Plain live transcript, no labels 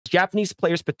Japanese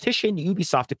players petitioned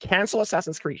Ubisoft to cancel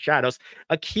Assassin's Creed Shadows,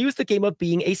 accused the game of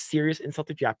being a serious insult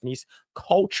to Japanese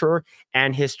culture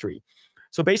and history.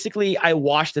 So basically, I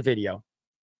watched the video.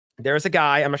 There's a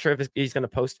guy, I'm not sure if he's going to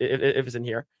post if it's in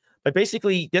here, but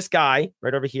basically this guy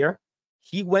right over here,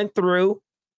 he went through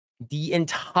the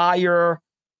entire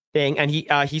thing, and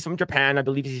he's from Japan. I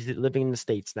believe he's living in the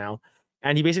States now.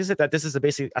 And he basically said that this is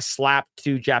basically a slap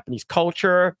to Japanese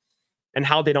culture and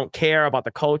how they don't care about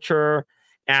the culture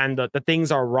and the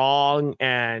things are wrong.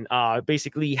 And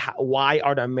basically, why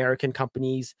are the American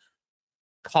companies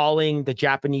calling the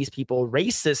Japanese people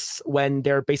racists when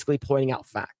they're basically pointing out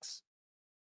facts?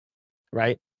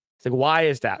 Right? It's like, why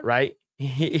is that? Right?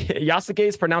 Yasuke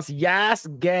is pronounced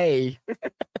Yasuke.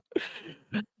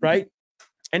 Right?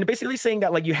 And basically saying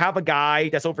that, like, you have a guy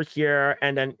that's over here,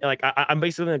 and then, like, I'm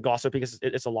basically going to gloss it because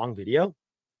it's a long video.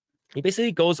 He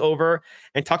basically goes over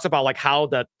and talks about, like, how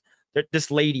there's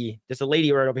a lady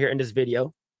right over here in this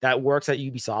video that works at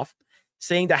Ubisoft,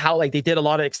 saying that how, like, they did a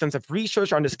lot of extensive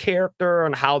research on this character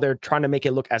and how they're trying to make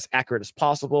it look as accurate as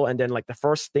possible. And then, like, the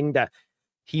first thing that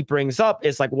he brings up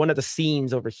is, like, one of the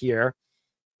scenes over here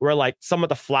where, like, some of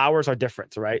the flowers are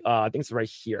different, right? I think it's right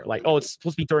here. Like, oh, it's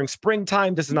supposed to be during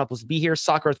springtime. This is not supposed to be here.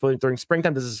 Sakura is supposed to be during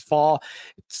springtime. This is fall.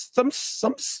 Some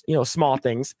small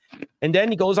things. And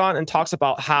then he goes on and talks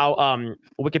about how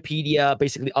Wikipedia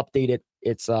basically updated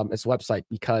its website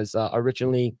because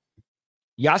originally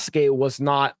Yasuke was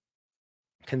not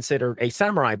considered a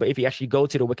samurai, but if you actually go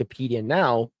to the Wikipedia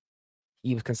now,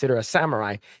 he was considered a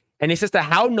samurai. And it says that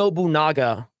how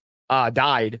Nobunaga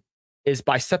died is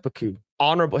by seppuku,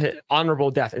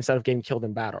 honorable death, instead of getting killed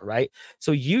in battle, right?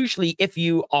 So usually if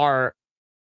you are,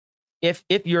 if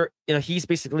you're, he's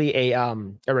basically a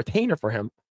retainer for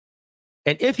him.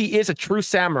 And if he is a true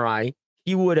samurai,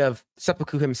 he would have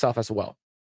seppuku himself as well.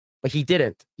 But he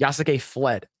didn't. Yasuke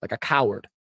fled like a coward.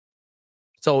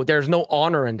 So there's no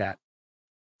honor in that.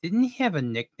 Didn't he have a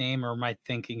nickname, or am I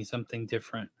thinking something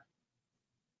different?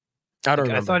 I don't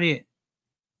remember. I thought he,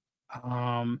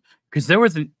 because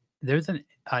there's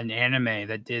an anime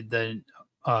that did the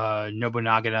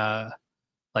Nobunaga,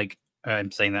 like,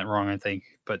 I'm saying that wrong, I think,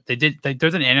 but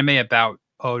there's an anime about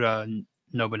Oda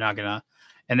Nobunaga,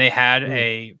 and they had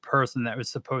a person that was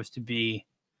supposed to be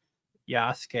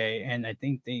Yasuke, and I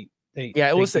think it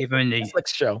was a Netflix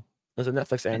show. It was a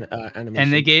Netflix animation.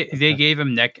 And they gave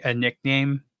him a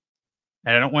nickname,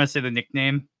 and I don't want to say the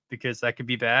nickname because that could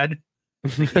be bad.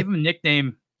 They gave him a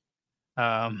nickname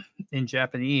in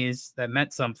Japanese that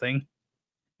meant something.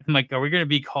 I'm like, are we going to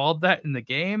be called that in the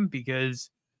game? Because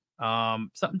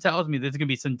something tells me there's going to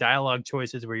be some dialogue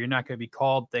choices where you're not going to be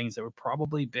called things that would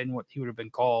probably been what he would have been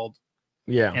called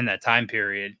in that time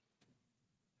period.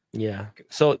 Yeah.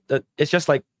 So it's just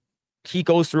like he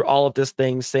goes through all of this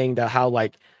thing saying that how,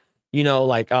 like,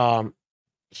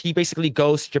 he basically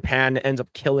goes to Japan and ends up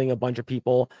killing a bunch of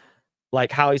people.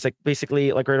 Like how he's like,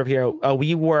 basically, like right over here,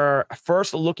 we were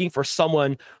first looking for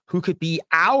someone who could be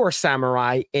our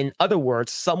samurai. In other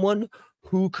words, someone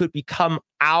who could become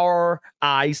our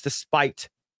eyes despite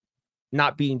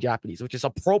not being Japanese, which is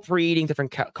appropriating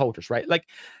different cultures, right? Like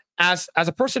as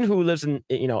a person who lives in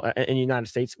the United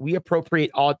States, we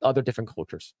appropriate all other different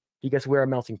cultures because we're a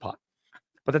melting pot.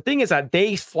 But the thing is that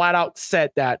they flat out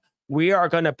said that we are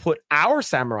going to put our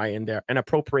samurai in there and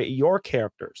appropriate your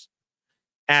characters.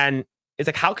 And it's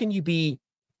like, how can you be?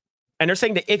 And they're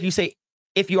saying that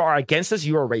if you are against us,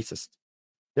 you are racist.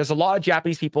 There's a lot of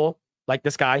Japanese people like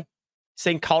this guy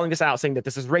calling this out, saying that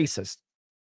this is racist,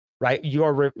 right?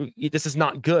 This is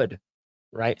not good,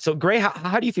 right? So, Grae,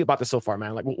 how do you feel about this so far,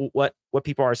 man? Like, what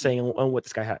people are saying and what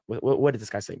this guy had? What did this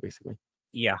guy say, basically?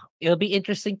 Yeah, it'll be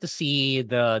interesting to see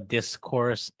the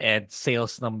discourse and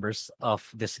sales numbers of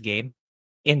this game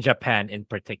in Japan, in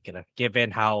particular,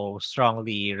 given how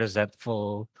strongly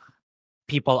resentful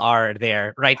people are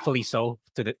there, rightfully so,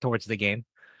 towards the game.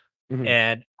 Mm-hmm.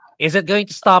 And is it going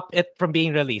to stop it from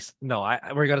being released? No,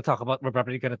 we're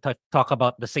probably going to talk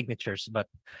about the signatures, but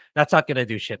that's not going to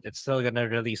do shit. It's still going to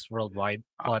release worldwide.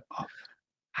 But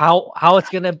how it's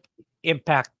going to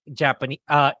impact Japanese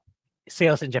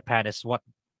sales in Japan is what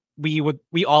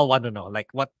we all want to know. Like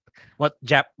what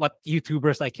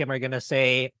YouTubers like him are going to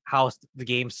say, how's the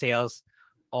game sales,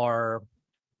 or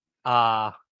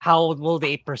how will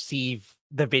they perceive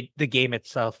the game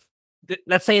itself?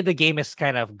 Let's say the game is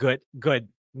kind of good,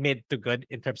 mid to good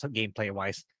in terms of gameplay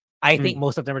wise. I think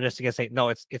most of them are just gonna say no,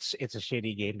 it's a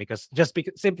shitty game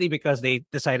simply because they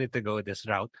decided to go this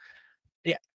route.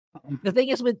 Yeah, the thing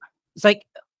is with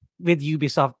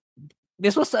Ubisoft,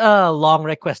 this was a long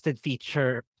requested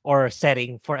feature or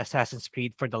setting for Assassin's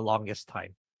Creed for the longest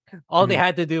time. All they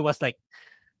had to do was like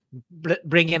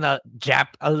bring in a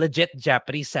legit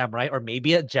Japanese samurai, or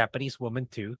maybe a Japanese woman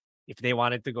too, if they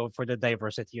wanted to go for the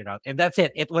diversity route. And that's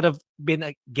it. It would have been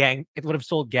a gang. It would have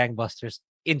sold gangbusters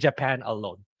in Japan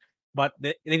alone. But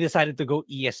they decided to go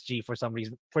ESG for some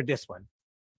reason for this one.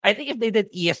 I think if they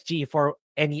did ESG for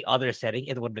any other setting,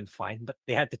 it would have been fine. But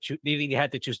they had to choose. They really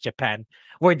had to choose Japan,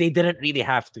 where they didn't really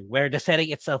have to, where the setting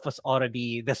itself was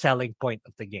already the selling point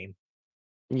of the game.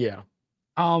 Yeah.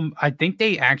 I think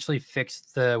they actually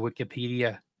fixed the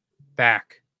Wikipedia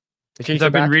back. They changed I've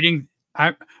it been back? reading.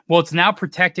 Well, it's now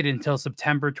protected until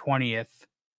September 20th,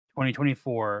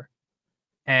 2024.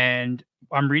 And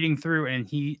I'm reading through,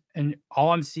 and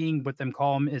all I'm seeing what them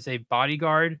call him is a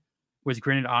bodyguard, was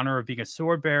granted honor of being a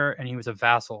sword bearer, and he was a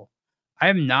vassal. I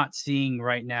am not seeing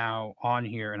right now on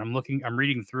here, and I'm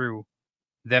reading through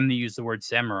them to use the word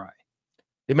samurai.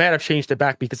 They might have changed it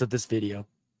back because of this video.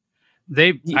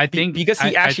 I think because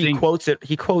he actually quotes it.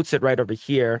 He quotes it right over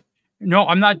here. No,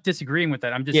 I'm not disagreeing with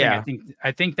that. I'm just saying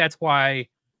I think that's why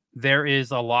there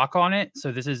is a lock on it.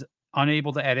 So this is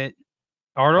unable to edit.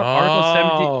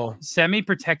 Article 70,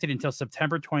 semi-protected until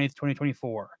September 20th,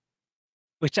 2024.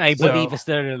 Which I believe is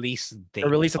the release date. The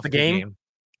release of the game?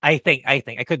 I think.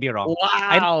 I could be wrong.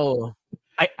 Wow.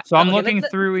 I'm looking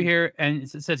through here, and it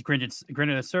says granted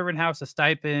a servant house, a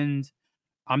stipend.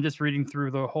 I'm just reading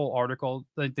through the whole article.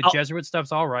 The Jesuit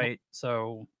stuff's all right.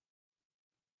 So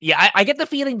yeah, I get the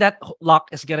feeling that lock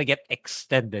is gonna get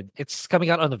extended. It's coming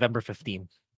out on November 15th.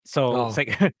 So it's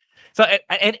like so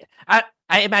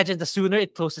I imagine the sooner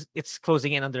it's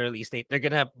closing in on the release date, they're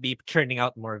gonna be churning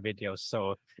out more videos.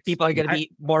 So people are gonna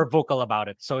be more vocal about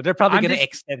it. So they're probably gonna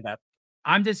extend that.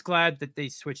 I'm just glad that they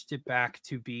switched it back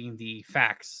to being the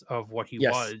facts of what he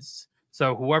was.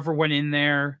 So whoever went in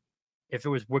there, if it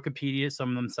was Wikipedia, some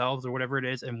of themselves or whatever it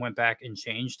is, and went back and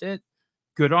changed it,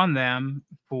 good on them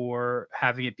for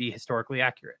having it be historically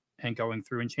accurate and going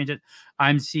through and change it.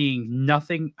 I'm seeing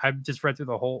nothing. I've just read through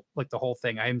the whole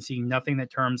thing. I am seeing nothing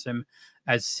that terms him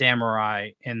as samurai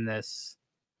in this.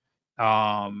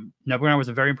 Nobunaga was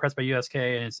very impressed by USK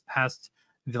and has asked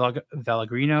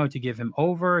Pellegrino to give him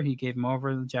over. He gave him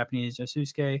over the Japanese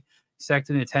Yasusuke,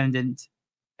 second attendant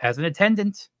as an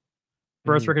attendant.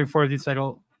 First record for the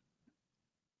title.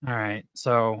 All right,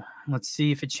 so let's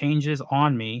see if it changes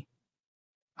on me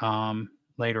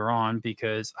later on,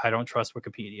 because I don't trust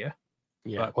Wikipedia.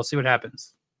 Yeah, but we'll see what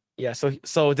happens. Yeah,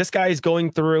 so this guy is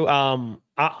going through. I'll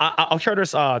share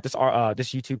this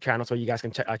YouTube channel so you guys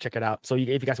can check it out. So if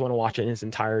you guys want to watch it in its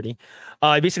entirety,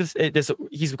 basically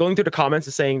he's going through the comments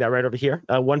and saying that right over here.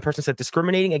 One person said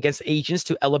discriminating against Asians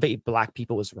to elevate Black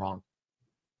people is wrong.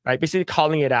 Right, basically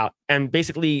calling it out, and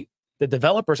basically the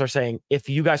developers are saying if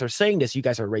you guys are saying this, you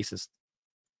guys are racist.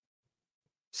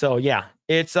 So yeah,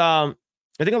 it's I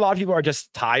think a lot of people are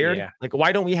just tired. Yeah. Like,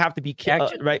 why don't we have to be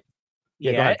right?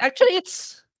 Yeah, actually,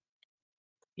 it's.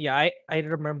 Yeah, I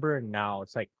remember now.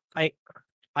 It's like I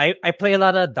play a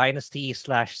lot of Dynasty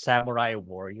 / Samurai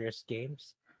Warriors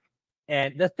games,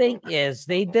 and the thing is,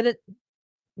 they didn't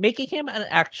making him an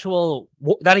actual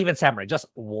not even samurai, just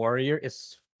warrior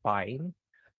is fine.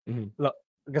 Look,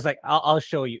 because like I'll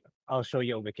show you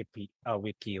a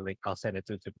wiki link. I'll send it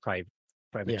to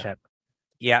private chat.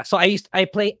 Yeah, so I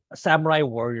play Samurai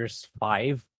Warriors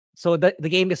 5. So the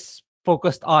game is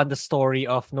focused on the story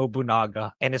of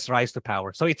Nobunaga and his rise to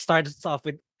power. So it starts off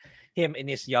with him in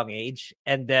his young age,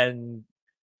 and then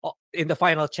in the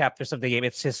final chapters of the game,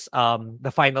 it's his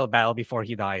the final battle before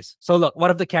he dies. So look,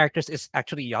 one of the characters is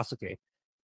actually Yasuke.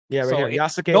 Yeah, right here.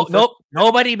 Yasuke.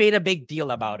 Nobody made a big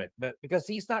deal about it, but because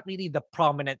he's not really the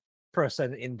prominent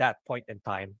person in that point in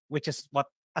time, which is what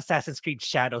Assassin's Creed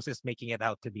Shadows is making it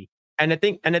out to be. And the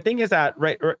thing is that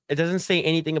it doesn't say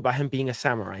anything about him being a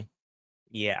samurai.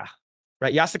 Yeah.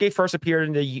 Right. Yasuke first appeared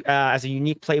in the as a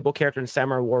unique playable character in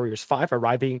Samurai Warriors 5,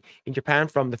 arriving in Japan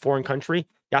from the foreign country.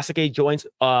 Yasuke joins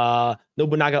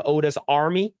Nobunaga Oda's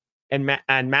army and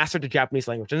mastered the Japanese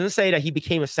language. It doesn't say that he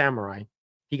became a samurai,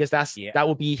 because that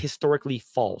would be historically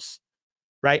false.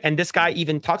 Right. And this guy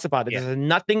even talks about it. There's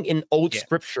nothing in old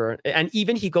scripture. And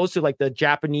even he goes to like the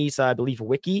Japanese, I believe,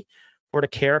 wiki for the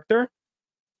character.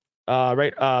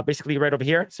 Basically right over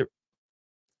here. So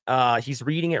he's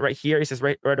reading it right here. He says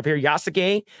right over here,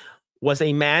 Yasuke was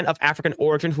a man of African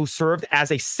origin who served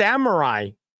as a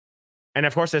samurai. And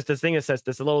of course, there's this thing that says,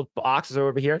 there's a little box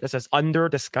over here that says under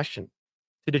discussion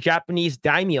to the Japanese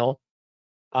daimyo,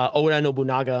 Oda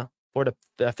Nobunaga, for the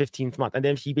 15th month. And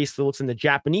then he basically looks in the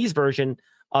Japanese version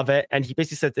of it, and he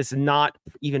basically says it's not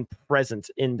even present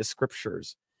in the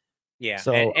scriptures. Yeah.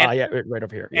 So and yeah, right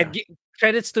over here. Yeah. And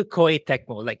credits to Koei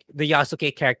Tecmo, like the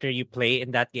Yasuke character you play in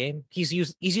that game, he's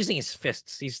using his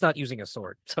fists. He's not using a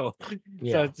sword. So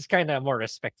Yeah. it's kind of more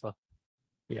respectful.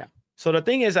 Yeah. So the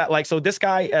thing is that like, so this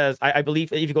guy is, I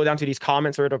believe if you go down to these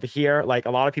comments right over here, like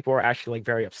a lot of people are actually like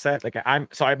very upset. Like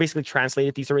I basically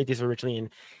translated these already. These are originally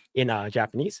in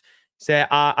Japanese. Say,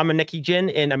 I'm a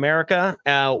Nekijin in America.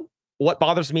 What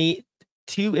bothers me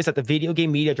too is that the video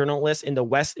game media journalists in the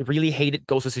West really hated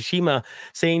Ghost of Tsushima,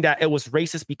 saying that it was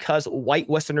racist because white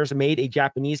Westerners made a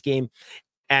Japanese game,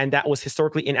 and that was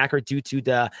historically inaccurate due to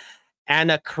the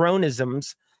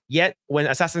anachronisms. Yet, when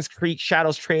Assassin's Creed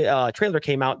Shadows trailer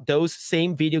came out, those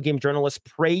same video game journalists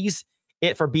praised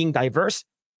it for being diverse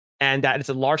and that it's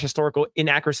a large historical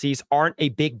inaccuracies aren't a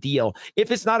big deal.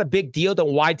 If it's not a big deal, then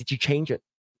why did you change it?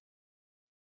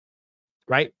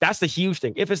 Right? That's the huge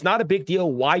thing. If it's not a big deal,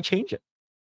 why change it?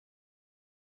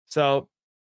 So,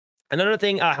 another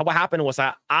thing, what happened was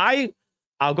that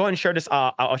I'll go ahead and share this.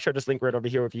 I'll share this link right over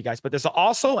here with you guys. But there's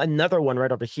also another one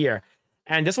right over here,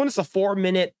 and this one is a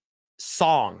 4-minute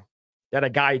song that a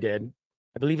guy did.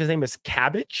 I believe his name is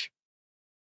Cabbage,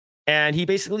 and he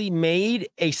basically made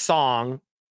a song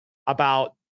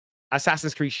about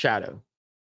Assassin's Creed Shadow,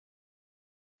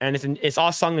 and it's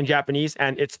all sung in Japanese,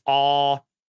 and it's all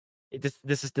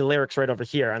this is the lyrics right over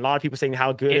here, and a lot of people saying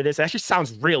how good it is. It actually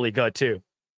sounds really good too.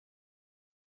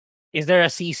 Is there a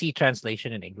CC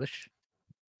translation in English?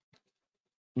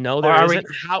 No, there isn't.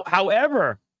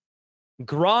 However,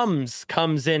 Grums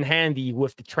comes in handy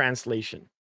with the translation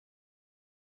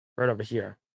right over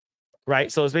here.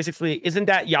 Right. So it's basically, isn't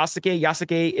that Yasuke?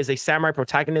 Yasuke is a samurai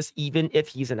protagonist, even if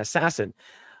he's an assassin.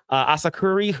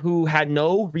 Asakuri, who had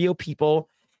no real people,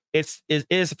 is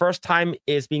the first time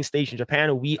is being staged in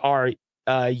Japan. We are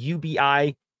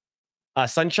UBI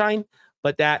Sunshine.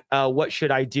 But that, what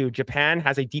should I do? Japan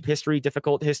has a deep history,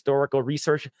 difficult historical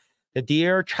research. The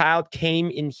dear child came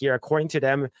in here. According to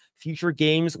them, future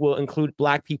games will include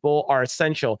Black people are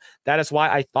essential. That is why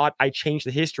I thought I changed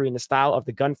the history and the style of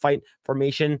the gunfight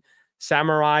formation.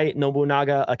 Samurai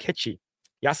Nobunaga Akechi.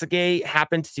 Yasuke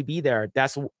happened to be there.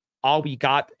 That's all we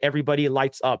got. Everybody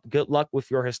lights up. Good luck with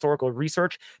your historical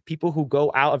research. People who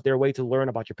go out of their way to learn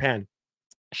about Japan.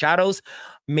 Shadows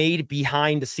made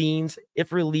behind the scenes.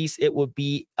 If released, it would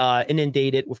be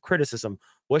inundated with criticism.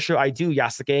 What should I do,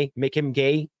 Yasuke? Make him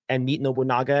gay and meet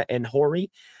Nobunaga and Hori?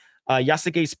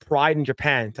 Yasuke's pride in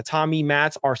Japan. Tatami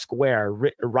mats are square.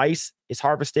 Rice is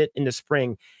harvested in the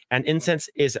spring, and incense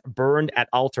is burned at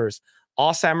altars.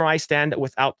 All samurai stand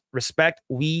without respect.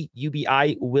 We,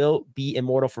 UBI, will be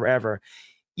immortal forever.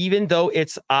 Even though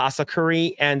it's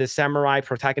Asakuri and the samurai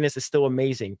protagonist is still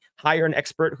amazing. Hire an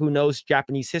expert who knows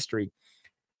Japanese history.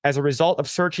 As a result of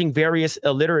searching various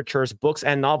literatures, books,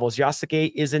 and novels,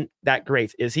 Yasuke isn't that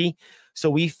great, is he? So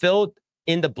we filled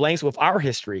in the blanks with our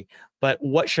history. But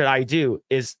what should I do?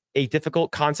 Is a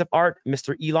difficult concept art?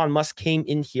 Mr. Elon Musk came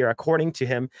in here. According to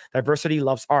him, diversity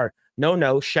loves art.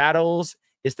 No, Shadows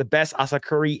is the best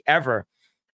Asakuri ever.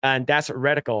 And that's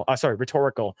rhetorical.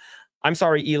 I'm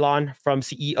sorry, Elon from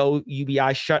CEO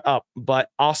UBI, shut up. But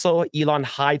also, Elon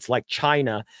hides like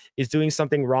China is doing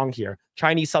something wrong here.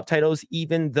 Chinese subtitles,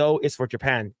 even though it's for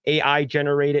Japan. AI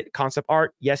generated concept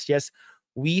art. Yes.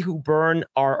 We who burn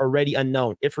are already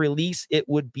unknown. If released, it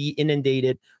would be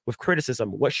inundated with criticism.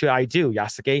 What should I do,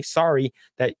 Yasuke? Sorry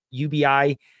that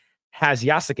UBI has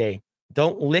Yasuke.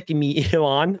 Don't lick me,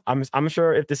 Elon. I'm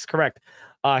sure if this is correct.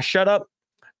 Shut up.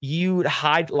 You'd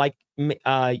hide like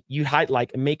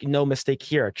make no mistake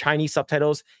here. Chinese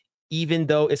subtitles, even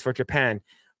though it's for Japan.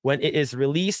 When it is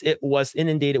released, it was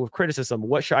inundated with criticism.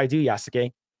 What should I do,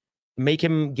 Yasuke? Make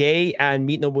him gay and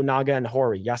meet Nobunaga and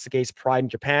Hori. Yasuke's pride in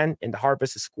Japan, and the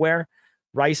harvest is square.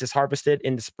 Rice is harvested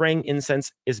in the spring.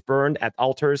 Incense is burned at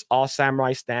altars. All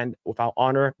samurai stand without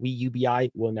honor. We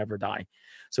UBI will never die.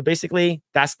 So basically,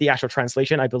 that's the actual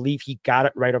translation. I believe he got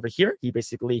it right over here. He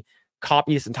basically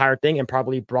copied this entire thing and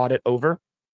probably brought it over.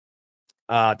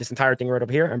 This entire thing right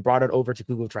over here and brought it over to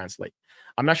Google Translate.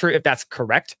 I'm not sure if that's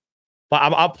correct, but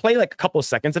I'll play like a couple of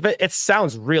seconds of it. It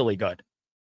sounds really good.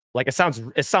 Like it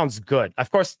sounds good.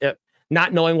 Of course,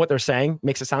 not knowing what they're saying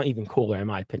makes it sound even cooler, in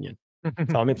my opinion.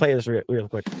 So let me play this real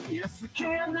quick.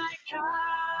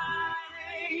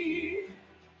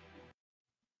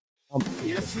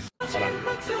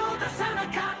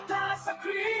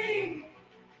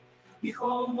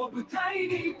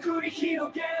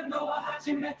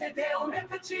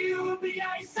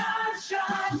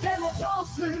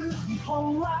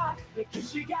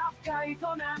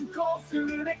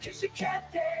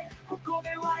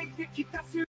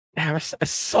 Damn, it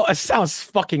sounds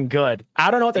fucking good. I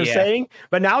don't know what they're saying,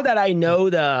 but now that I know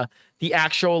the the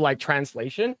actual like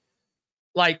translation.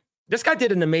 Like this guy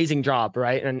did an amazing job,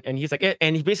 right? And he's like,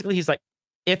 he's like,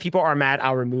 if people are mad,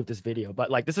 I'll remove this video. But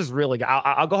like, this is really good.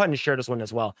 I'll go ahead and share this one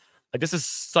as well. Like, this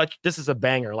is a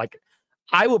banger. Like,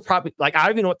 I will probably like, I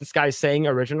don't even know what this guy's saying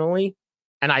originally,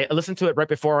 and I listened to it right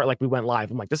before like we went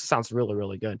live. I'm like, this sounds really,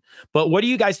 really good. But what do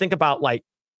you guys think about like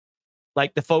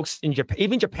the folks in Japan,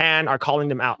 even Japan, are calling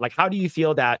them out? Like, how do you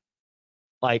feel that?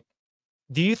 Like,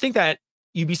 do you think that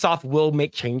Ubisoft will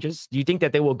make changes? Do you think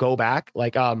that they will go back?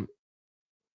 Like, what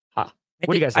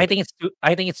do you guys think?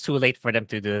 I think it's too late for them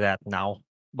to do that now.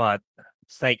 But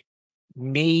it's like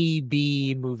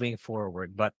maybe moving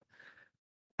forward. But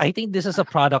I think this is a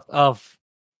product of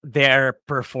their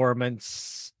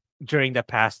performance during the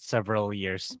past several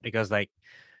years, because like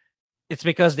it's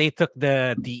because they took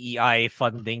the DEI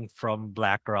funding from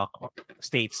BlackRock,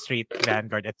 State Street,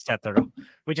 Vanguard, etc.,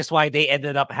 which is why they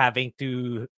ended up having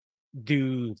to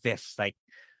do this. Like,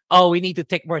 oh, we need to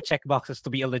take more checkboxes to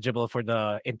be eligible for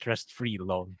the interest-free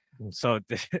loan. So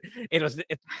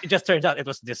it just turns out it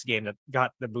was this game that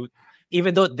got the boot,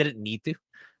 even though it didn't need to.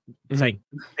 It's like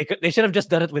they should have just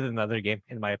done it with another game,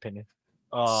 in my opinion.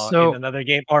 In another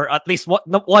game, or at least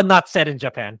one not set in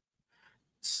Japan.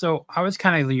 So I was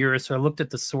kind of curious. So I looked at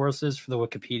the sources for the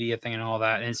Wikipedia thing and all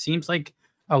that, and it seems like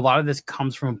a lot of this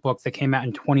comes from a book that came out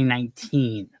in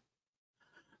 2019.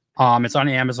 It's on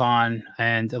Amazon,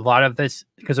 and a lot of this,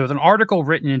 because there was an article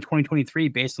written in 2023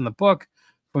 based on the book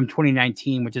from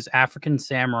 2019, which is African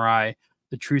Samurai: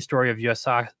 The True Story of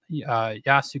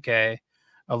Yasuke,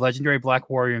 a legendary black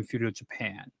warrior in feudal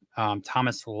Japan.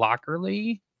 Thomas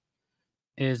Lockerly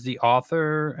is the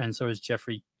author, and so is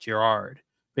Jeffrey Gerard.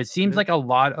 But it seems like a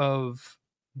lot of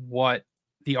what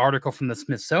the article from the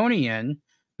Smithsonian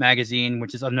magazine,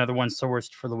 which is another one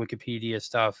sourced for the Wikipedia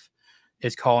stuff,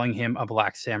 is calling him a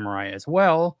black samurai as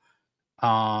well.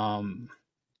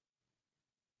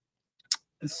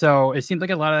 So it seems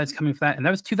like a lot of that's coming from that. And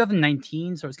that was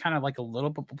 2019. So it's kind of like a little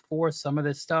bit before some of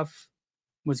this stuff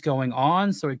was going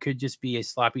on. So it could just be a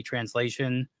sloppy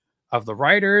translation of the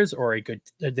writers, or a good,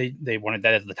 they wanted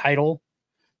that as the title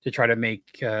to try to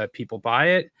make people buy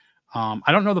it.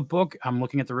 I don't know the book. I'm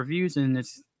looking at the reviews, and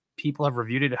people have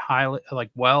reviewed it highly,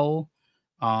 like, well.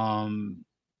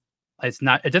 It's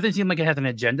not. It doesn't seem like it has an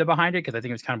agenda behind it, because I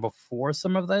think it was kind of before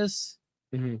some of this.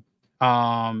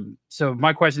 So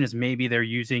my question is, maybe they're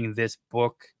using this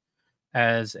book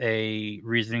as a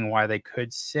reasoning why they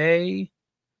could say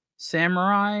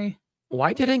samurai.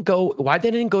 Why didn't go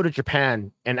to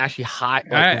Japan and actually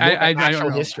hide actual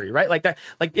history, right? Like that.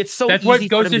 Like, it's so that's easy what for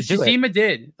Ghost them of to do Tsushima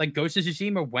did. Like, Ghost of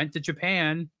Tsushima went to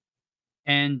Japan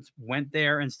and went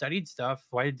there and studied stuff.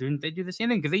 Why didn't they do the same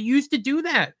thing? Because they used to do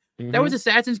that. That was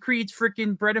Assassin's Creed's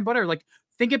freaking bread and butter. Like,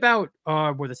 think about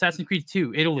with Assassin's Creed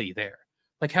 2, Italy there.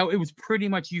 Like, how it was pretty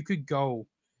much, you could go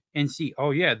and see,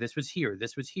 oh yeah, this was here,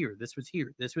 this was here, this was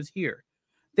here, this was here.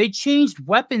 They changed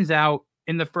weapons out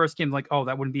in the first game, like, oh,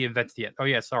 that wouldn't be invented yet. Oh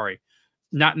yeah, sorry.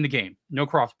 Not in the game. No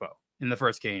crossbow in the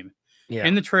first game. Yeah.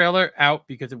 In the trailer, out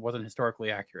because it wasn't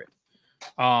historically accurate.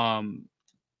 I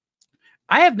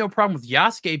have no problem with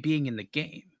Yasuke being in the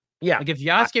game. Yeah. Like, if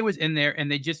Yasuke was in there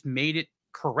and they just made it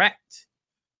correct,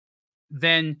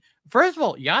 then first of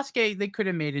all, Yasuke, they could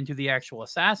have made into the actual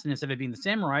assassin instead of being the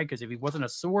samurai, because if he wasn't a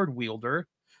sword wielder,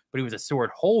 but he was a sword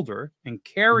holder and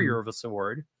carrier of a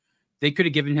sword, they could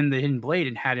have given him the hidden blade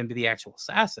and had him be the actual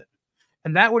assassin.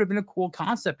 And that would have been a cool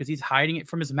concept, because he's hiding it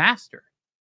from his master.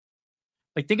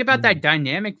 Like, think about that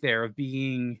dynamic there of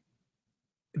being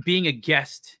a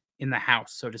guest in the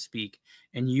house, so to speak,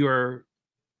 and you're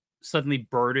suddenly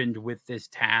burdened with this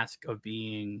task of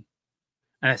being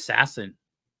an assassin,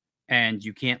 and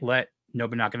you can't let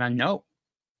Nobunaga know.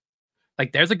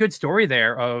 Like, there's a good story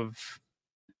there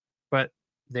but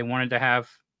they wanted to have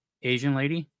Asian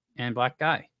lady and black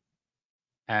guy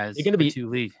as the two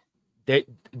lead.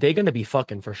 They're gonna be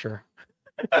fucking for sure.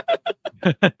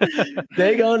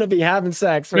 They're gonna be having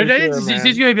sex for sure, man.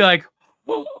 He's gonna be like,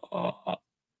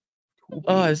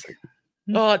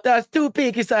 that's too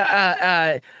big. It's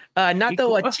nato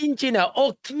wa chinchin na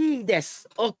oki desu.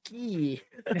 Oki.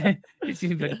 It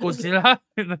seems like Godzilla.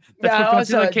 That's where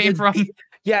Godzilla came from.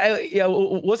 Yeah.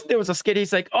 There was a skit.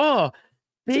 He's like, oh,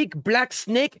 big black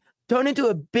snake turned into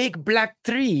a big black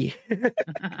tree.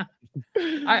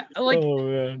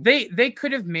 They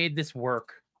could have made this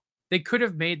work. They could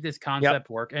have made this concept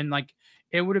work, and like,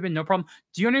 it would have been no problem.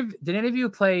 Did any of you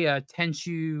play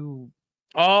Tenchu?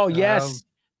 Oh yes,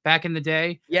 back in the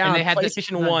day. Yeah, and they had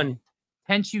PlayStation 1.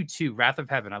 Tenchu 2, Wrath of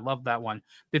Heaven. I love that one.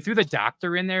 They threw the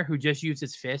doctor in there who just used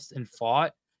his fist and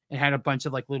fought and had a bunch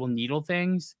of like little needle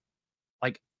things.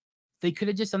 Like, they could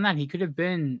have just done that. He could have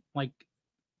been like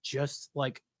just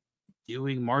like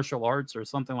doing martial arts or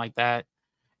something like that,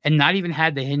 and not even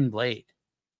had the hidden blade.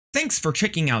 Thanks for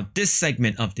checking out this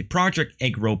segment of the Project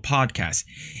Eggroll podcast.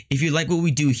 If you like what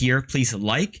we do here, please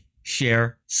like,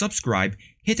 share, subscribe,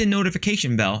 hit the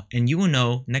notification bell, and you will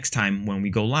know next time when we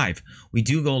go live. We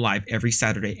do go live every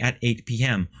Saturday at 8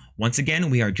 p.m. Once again,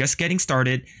 we are just getting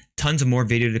started. Tons of more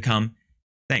video to come.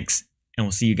 Thanks, and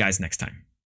we'll see you guys next time.